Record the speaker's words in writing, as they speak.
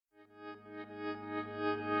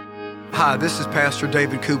Hi, this is Pastor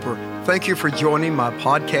David Cooper. Thank you for joining my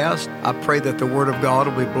podcast. I pray that the Word of God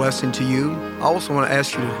will be a blessing to you. I also want to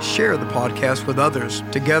ask you to share the podcast with others.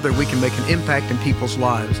 Together, we can make an impact in people's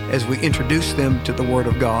lives as we introduce them to the Word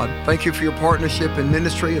of God. Thank you for your partnership in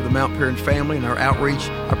ministry of the Mount Paran family and our outreach.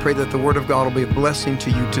 I pray that the Word of God will be a blessing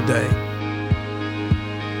to you today.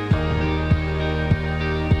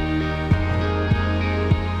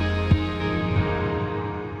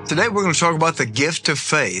 Today, we're going to talk about the gift of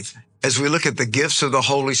faith as we look at the gifts of the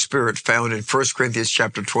Holy Spirit found in 1 Corinthians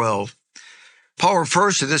chapter 12. Paul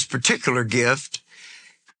refers to this particular gift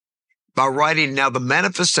by writing, "Now the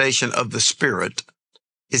manifestation of the Spirit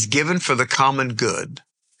is given for the common good.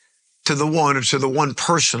 To the one, or to the one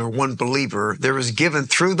person or one believer, there is given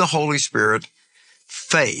through the Holy Spirit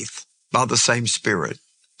faith by the same Spirit."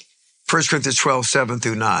 1 Corinthians 12, 7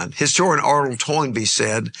 through 9. Historian Arnold Toynbee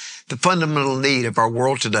said, "The fundamental need of our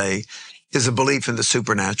world today is a belief in the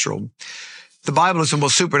supernatural. The Bible is the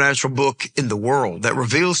most supernatural book in the world that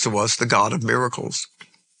reveals to us the God of miracles."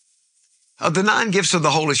 Of the 9 gifts of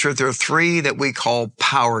the Holy Spirit, there are 3 that we call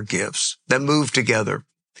power gifts that move together: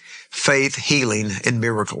 faith, healing, and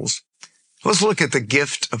miracles. Let's look at the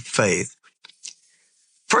gift of faith.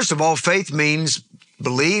 First of all, faith means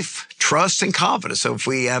belief, trust, and confidence. So if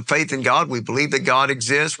we have faith in God, we believe that God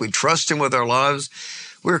exists, we trust Him with our lives,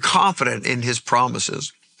 we're confident in His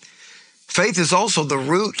promises. Faith is also the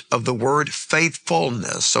root of the word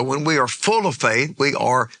faithfulness. So when we are full of faith, we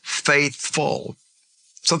are faithful.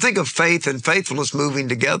 So think of faith and faithfulness moving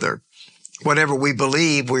together. Whatever we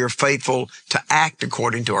believe, we are faithful to act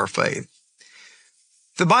according to our faith.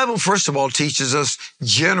 The Bible, first of all, teaches us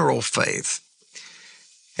general faith.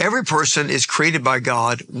 Every person is created by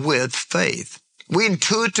God with faith. We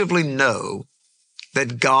intuitively know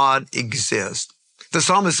that God exists. The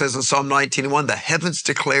psalmist says in Psalm 19:1, "The heavens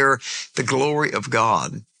declare the glory of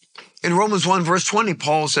God." In Romans 1, verse 20,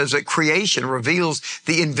 Paul says that creation reveals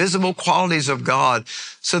the invisible qualities of God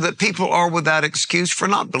so that people are without excuse for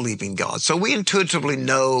not believing God. So we intuitively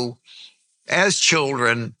know as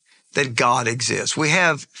children that God exists. We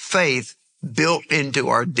have faith built into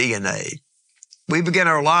our DNA. We begin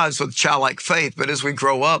our lives with childlike faith, but as we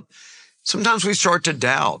grow up, sometimes we start to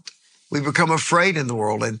doubt. We become afraid in the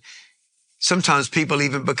world, and sometimes people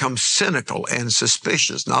even become cynical and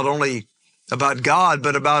suspicious, not only about God,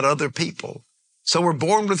 but about other people. So we're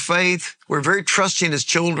born with faith. We're very trusting as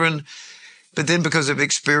children, but then because of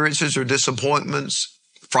experiences or disappointments,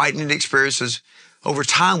 frightening experiences, over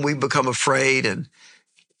time we become afraid and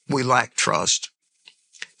we lack trust.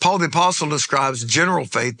 Paul the Apostle describes general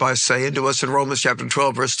faith by saying to us in Romans chapter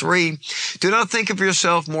 12, verse 3, "Do not think of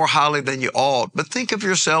yourself more highly than you ought, but think of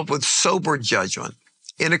yourself with sober judgment,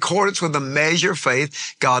 in accordance with the measure of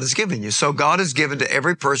faith God has given you." So God has given to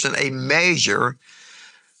every person a measure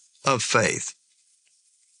of faith.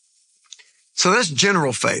 So that's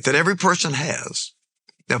general faith that every person has.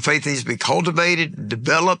 Now, faith needs to be cultivated,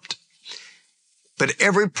 developed, but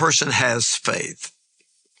every person has faith.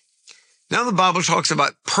 Now the Bible talks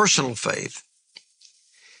about personal faith.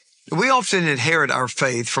 We often inherit our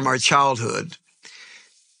faith from our childhood,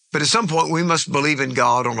 but at some point we must believe in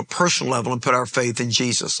God on a personal level and put our faith in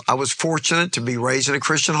Jesus. I was fortunate to be raised in a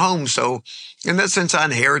Christian home, so in that sense I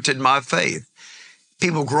inherited my faith.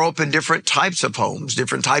 People grow up in different types of homes,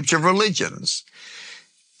 different types of religions.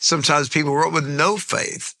 Sometimes people grow up with no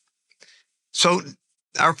faith. So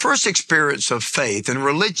our first experience of faith and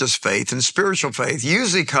religious faith and spiritual faith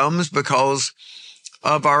usually comes because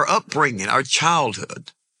of our upbringing, our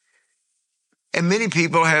childhood. And many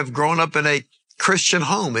people have grown up in a Christian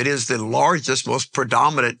home. It is the largest, most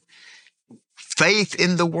predominant faith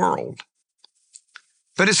in the world.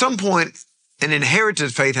 But at some point, an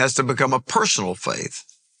inherited faith has to become a personal faith.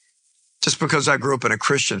 Just because I grew up in a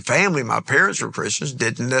Christian family, my parents were Christians,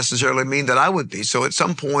 didn't necessarily mean that I would be. So at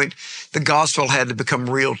some point, the gospel had to become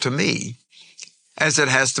real to me, as it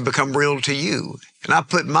has to become real to you. And I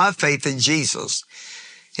put my faith in Jesus.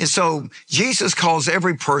 And so Jesus calls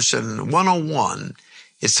every person one-on-one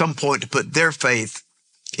at some point to put their faith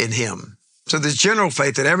in Him. So there's general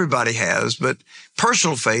faith that everybody has, but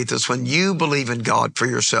personal faith is when you believe in God for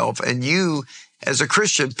yourself and you, as a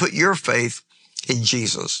Christian, put your faith in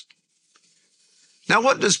Jesus. Now,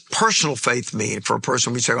 what does personal faith mean for a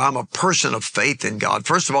person? We say, well, I'm a person of faith in God.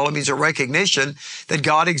 First of all, it means a recognition that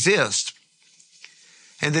God exists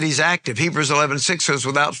and that He's active. Hebrews 11:6 says,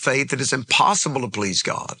 "Without faith, it is impossible to please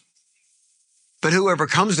God. But whoever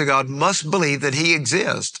comes to God must believe that He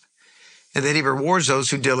exists and that He rewards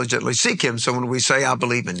those who diligently seek Him." So when we say, I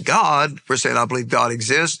believe in God, we're saying, I believe God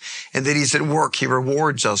exists and that He's at work. He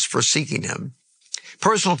rewards us for seeking Him.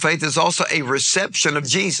 Personal faith is also a reception of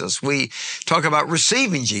Jesus. We talk about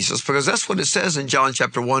receiving Jesus because that's what it says in John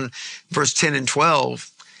chapter 1, verse 10 and 12.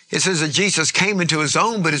 It says that Jesus came into his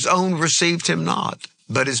own, but his own received him not.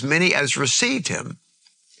 But as many as received him,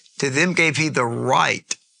 to them gave he the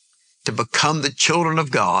right to become the children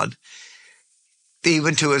of God,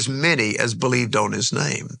 even to as many as believed on his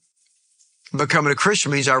name. Becoming a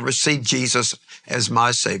Christian means I receive Jesus as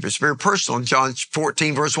my Savior. It's very personal. In John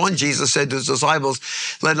 14, verse 1, Jesus said to his disciples,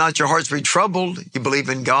 let not your hearts be troubled. You believe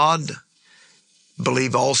in God,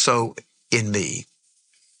 believe also in me.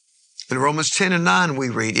 In Romans 10 and 9, we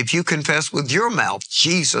read, if you confess with your mouth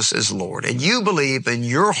Jesus is Lord, and you believe in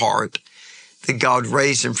your heart that God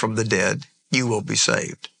raised him from the dead, you will be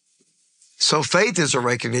saved. So faith is a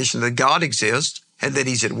recognition that God exists and that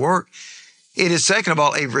he's at work. It is, second of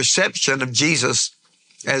all, a reception of Jesus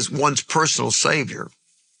as one's personal Savior.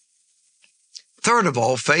 Third of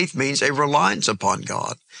all, faith means a reliance upon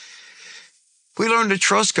God. We learn to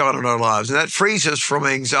trust God in our lives, and that frees us from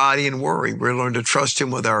anxiety and worry. We learn to trust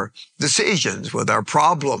him with our decisions, with our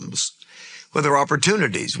problems, with our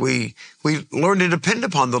opportunities. We learn to depend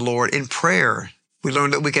upon the Lord in prayer. We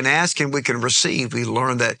learn that we can ask and we can receive. We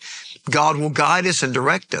learn that God will guide us and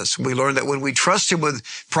direct us. We learn that when we trust him with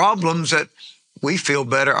problems that we feel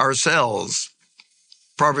better ourselves.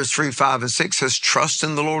 Proverbs 3, 5, and 6 says, trust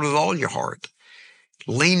in the Lord with all your heart.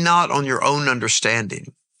 Lean not on your own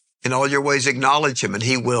understanding. In all your ways acknowledge him, and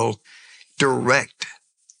he will direct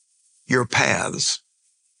your paths.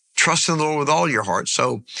 Trust in the Lord with all your heart.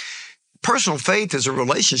 So personal faith is a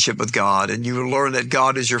relationship with God, and you will learn that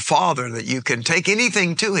God is your Father, and that you can take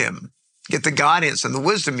anything to him, get the guidance and the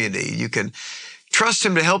wisdom you need. You can trust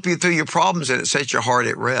him to help you through your problems, and it sets your heart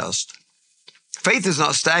at rest. Faith is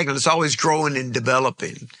not stagnant. It's always growing and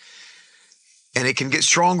developing. And it can get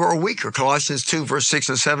stronger or weaker. Colossians 2, verse 6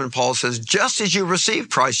 and 7, Paul says, just as you received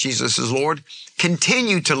Christ Jesus as Lord,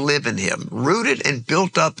 continue to live in him, rooted and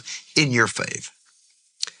built up in your faith.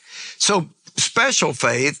 So special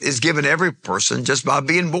faith is given every person just by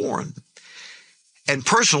being born. And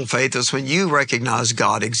personal faith is when you recognize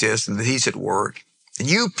God exists and that he's at work. And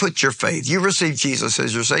you put your faith, you receive Jesus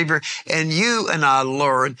as your Savior, and you and I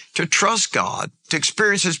learn to trust God, to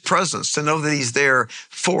experience his presence, to know that he's there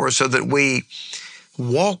for us so that we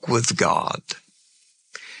walk with God.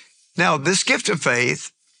 Now, this gift of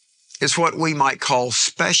faith is what we might call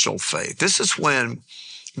special faith. This is when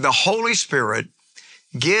the Holy Spirit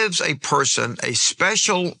gives a person a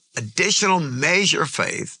special additional measure of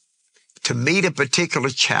faith to meet a particular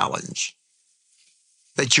challenge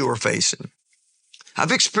that you are facing.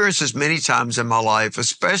 I've experienced this many times in my life,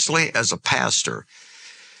 especially as a pastor.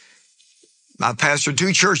 I pastored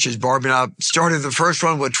 2 churches. Barbie and I started the first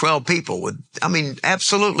one with 12 people with,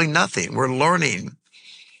 absolutely nothing. We're learning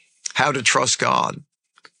how to trust God.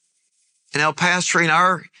 And now pastoring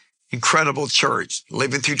our incredible church,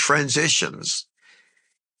 living through transitions,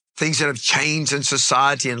 things that have changed in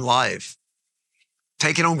society and life,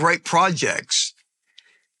 taking on great projects,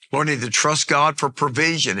 learning to trust God for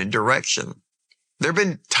provision and direction. There have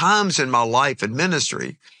been times in my life and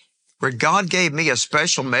ministry where God gave me a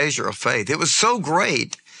special measure of faith. It was so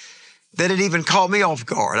great that it even caught me off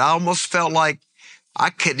guard. I almost felt like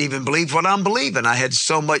I couldn't even believe what I'm believing. I had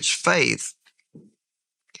so much faith.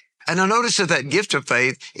 And I noticed that gift of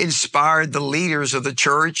faith inspired the leaders of the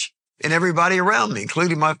church and everybody around me,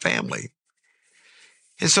 including my family.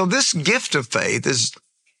 And so this gift of faith is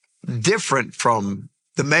different from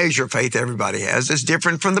the measure of faith everybody has. It's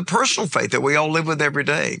different from the personal faith that we all live with every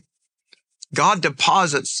day. God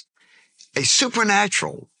deposits a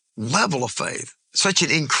supernatural level of faith, such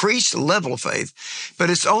an increased level of faith, but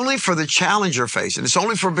it's only for the challenge you're facing. It's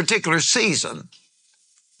only for a particular season.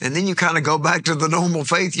 And then you kind of go back to the normal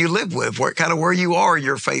faith you live with, where you are in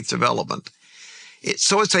your faith development.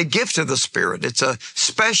 So it's a gift of the Spirit. It's a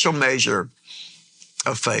special measure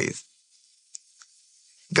of faith.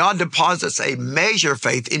 God deposits a measure of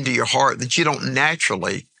faith into your heart that you don't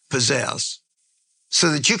naturally possess so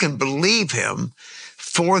that you can believe him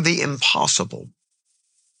for the impossible.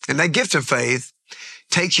 And that gift of faith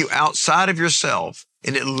takes you outside of yourself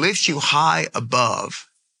and it lifts you high above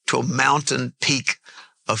to a mountain peak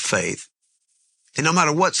of faith. And no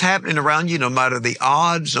matter what's happening around you, no matter the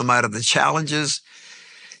odds, no matter the challenges,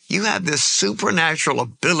 you have this supernatural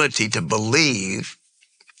ability to believe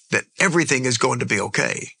that everything is going to be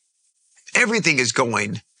okay. Everything is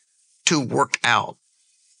going to work out.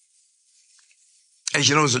 As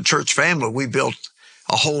you know, as a church family, we built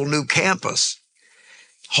a whole new campus,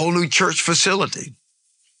 whole new church facility.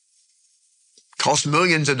 Cost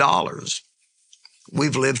millions of dollars.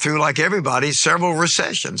 We've lived through, like everybody, several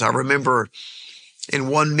recessions. I remember in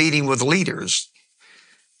one meeting with leaders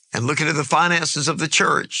and looking at the finances of the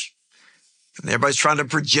church. And everybody's trying to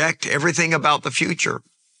project everything about the future.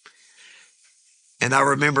 And I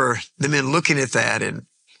remember the men looking at that and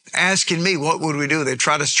asking me, what would we do? They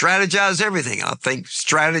try to strategize everything. I think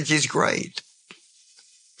strategy is great.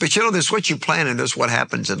 But you know, there's what you plan and there's what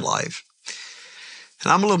happens in life.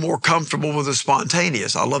 And I'm a little more comfortable with the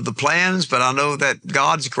spontaneous. I love the plans, but I know that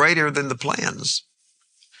God's greater than the plans.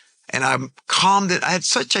 And I'm calmed. I had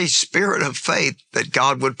such a spirit of faith that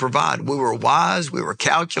God would provide. We were wise. We were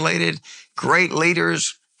calculated, great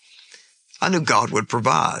leaders. I knew God would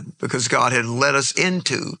provide because God had led us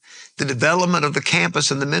into the development of the campus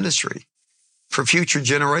and the ministry for future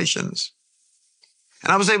generations.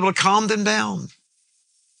 And I was able to calm them down.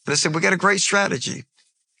 And I said, we got a great strategy.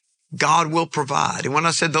 God will provide. And when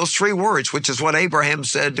I said those three words, which is what Abraham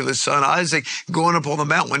said to his son Isaac going up on the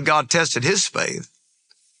mountain when God tested his faith,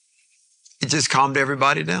 it just calmed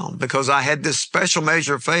everybody down because I had this special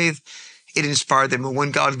measure of faith. It inspired them. And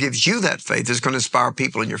when God gives you that faith, it's going to inspire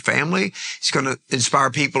people in your family. It's going to inspire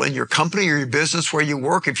people in your company or your business where you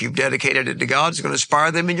work. If you've dedicated it to God, it's going to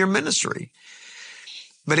inspire them in your ministry.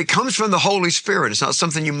 But it comes from the Holy Spirit. It's not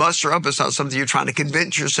something you muster up. It's not something you're trying to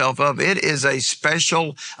convince yourself of. It is a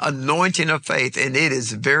special anointing of faith, and it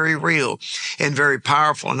is very real and very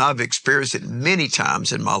powerful. And I've experienced it many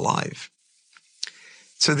times in my life.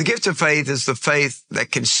 So the gift of faith is the faith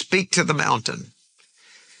that can speak to the mountain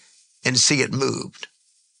and see it moved.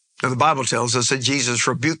 Now, the Bible tells us that Jesus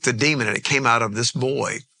rebuked the demon and it came out of this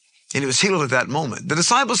boy, and he was healed at that moment. The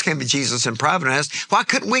disciples came to Jesus in private and asked, why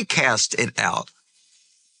couldn't we cast it out?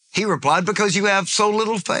 He replied, because you have so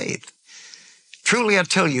little faith. Truly, I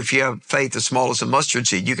tell you, if you have faith as small as a mustard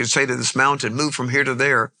seed, you can say to this mountain, move from here to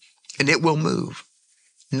there, and it will move.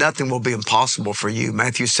 Nothing will be impossible for you.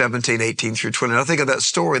 Matthew 17:18 through 20. I think of that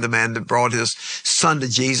story, the man that brought his son to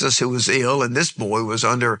Jesus who was ill, and this boy was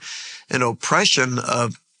under an oppression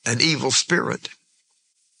of an evil spirit.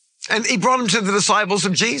 And he brought him to the disciples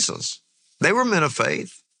of Jesus. They were men of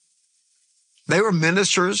faith. They were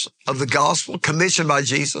ministers of the gospel commissioned by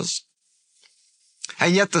Jesus.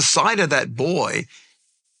 And yet the sight of that boy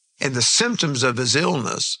and the symptoms of his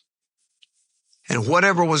illness and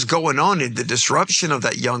whatever was going on in the disruption of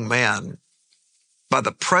that young man by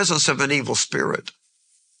the presence of an evil spirit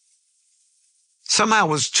somehow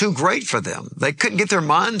was too great for them. They couldn't get their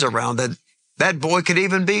minds around that that boy could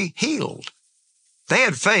even be healed. They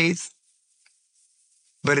had faith,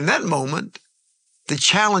 but in that moment, the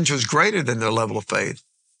challenge was greater than their level of faith.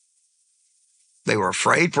 They were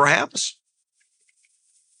afraid, perhaps.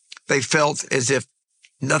 They felt as if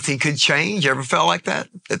nothing could change. Ever felt like that?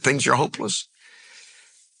 That things are hopeless?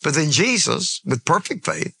 But then Jesus, with perfect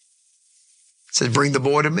faith, said, bring the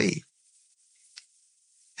boy to me.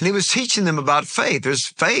 And he was teaching them about faith. There's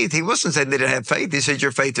faith. He wasn't saying they didn't have faith. He said,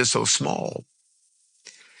 your faith is so small.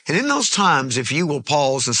 And in those times, if you will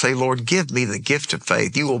pause and say, Lord, give me the gift of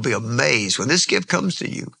faith, you will be amazed. When this gift comes to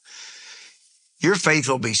you, your faith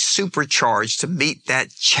will be supercharged to meet that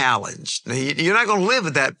challenge. Now, you're not going to live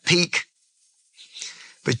at that peak,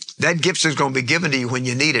 but that gift is going to be given to you when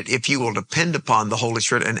you need it if you will depend upon the Holy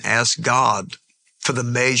Spirit and ask God for the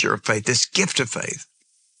measure of faith, this gift of faith.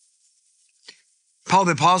 Paul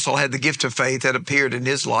the Apostle had the gift of faith that appeared in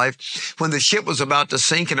his life. When the ship was about to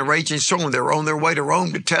sink in a raging storm, they were on their way to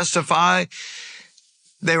Rome to testify.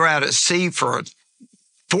 They were out at sea for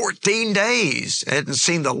 14 days, hadn't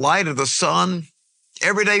seen the light of the sun,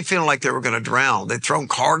 every day feeling like they were going to drown. They'd thrown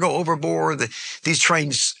cargo overboard. These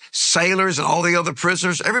trained sailors and all the other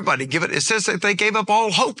prisoners, everybody give it. It says that they gave up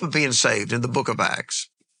all hope of being saved in the book of Acts.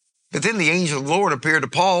 But then the angel of the Lord appeared to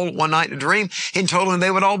Paul one night in a dream and told him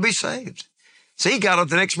they would all be saved. So he got up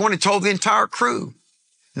the next morning and told the entire crew,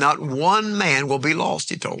 not one man will be lost,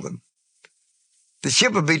 he told them. The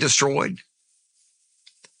ship would be destroyed.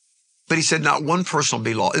 But he said, not one person will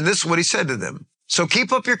be lost. And this is what he said to them. So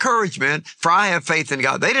keep up your courage, men, for I have faith in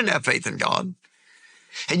God. They didn't have faith in God.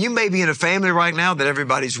 And you may be in a family right now that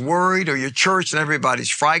everybody's worried, or your church and everybody's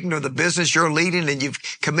frightened, or the business you're leading and you've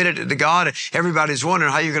committed it to God and everybody's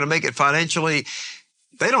wondering how you're going to make it financially.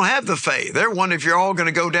 They don't have the faith. They're wondering if you're all going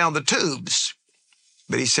to go down the tubes.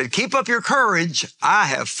 But he said, keep up your courage. I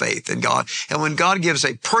have faith in God. And when God gives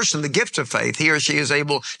a person the gift of faith, he or she is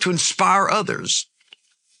able to inspire others.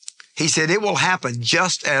 He said, it will happen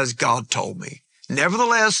just as God told me.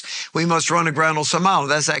 Nevertheless, we must run aground on some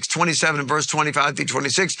island. That's Acts 27, verse 25 through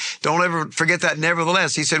 26. Don't ever forget that.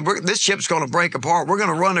 Nevertheless, he said, this ship's going to break apart. We're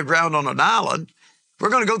going to run aground on an island. We're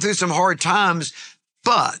going to go through some hard times,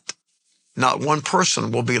 but not one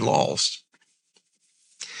person will be lost.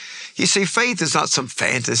 You see, faith is not some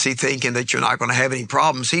fantasy thinking that you're not going to have any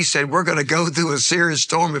problems. He said, we're going to go through a serious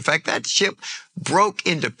storm. In fact, that ship broke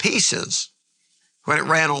into pieces when it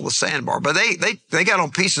ran on the sandbar. But they got on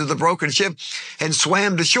pieces of the broken ship and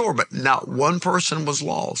swam to shore, but not one person was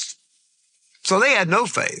lost. So they had no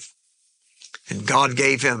faith. And God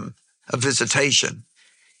gave him a visitation.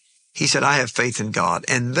 He said, I have faith in God.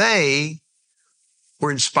 And they were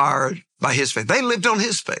inspired by his faith. They lived on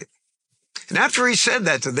his faith. And after he said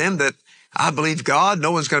that to them, that I believe God,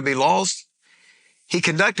 no one's going to be lost, he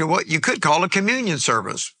conducted what you could call a communion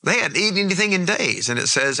service. They hadn't eaten anything in days. And it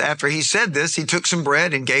says, after he said this, he took some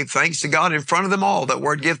bread and gave thanks to God in front of them all. That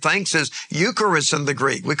word give thanks is Eucharist in the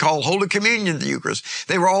Greek. We call Holy Communion the Eucharist.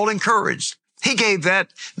 They were all encouraged. He gave that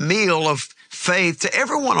meal of faith to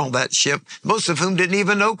everyone on that ship, most of whom didn't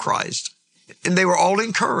even know Christ. And they were all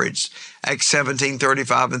encouraged. Acts 17,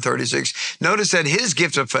 35 and 36. Notice that his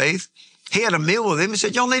gift of faith, he had a meal with him. He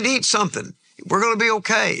said, y'all need to eat something. We're going to be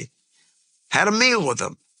okay. Had a meal with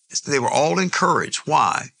them. They were all encouraged.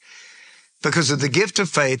 Why? Because of the gift of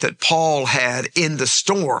faith that Paul had in the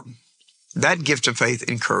storm. That gift of faith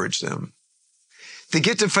encouraged them. The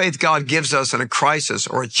gift of faith God gives us in a crisis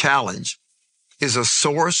or a challenge is a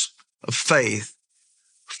source of faith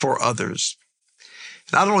for others.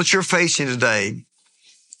 And I don't know what you're facing today,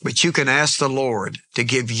 but you can ask the Lord to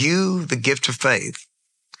give you the gift of faith.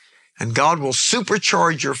 And God will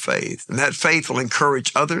supercharge your faith, and that faith will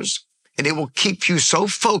encourage others, and it will keep you so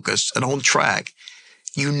focused and on track,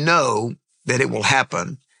 you know that it will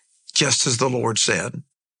happen just as the Lord said.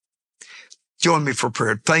 Join me for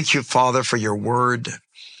prayer. Thank you, Father, for your word.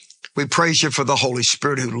 We praise you for the Holy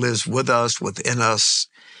Spirit who lives with us, within us.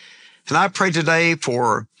 And I pray today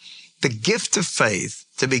for the gift of faith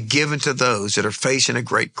to be given to those that are facing a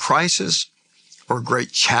great crisis or a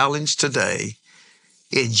great challenge today.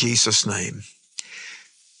 In Jesus' name.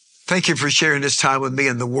 Thank you for sharing this time with me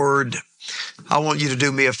in the Word. I want you to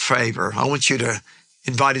do me a favor. I want you to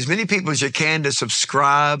invite as many people as you can to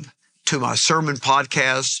subscribe to my sermon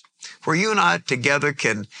podcast, where you and I together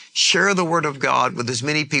can share the Word of God with as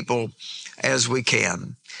many people as we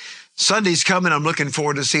can. Sunday's coming. I'm looking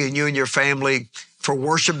forward to seeing you and your family for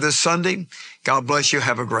worship this Sunday. God bless you.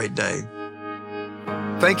 Have a great day.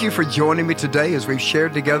 Thank you for joining me today as we've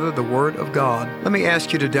shared together the Word of God. Let me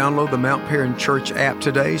ask you to download the Mount Paran Church app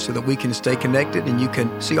today so that we can stay connected and you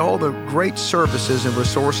can see all the great services and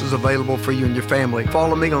resources available for you and your family.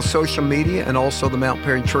 Follow me on social media and also the Mount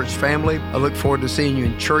Paran Church family. I look forward to seeing you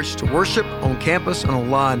in church to worship, on campus, and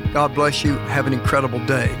online. God bless you. Have an incredible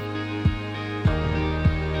day.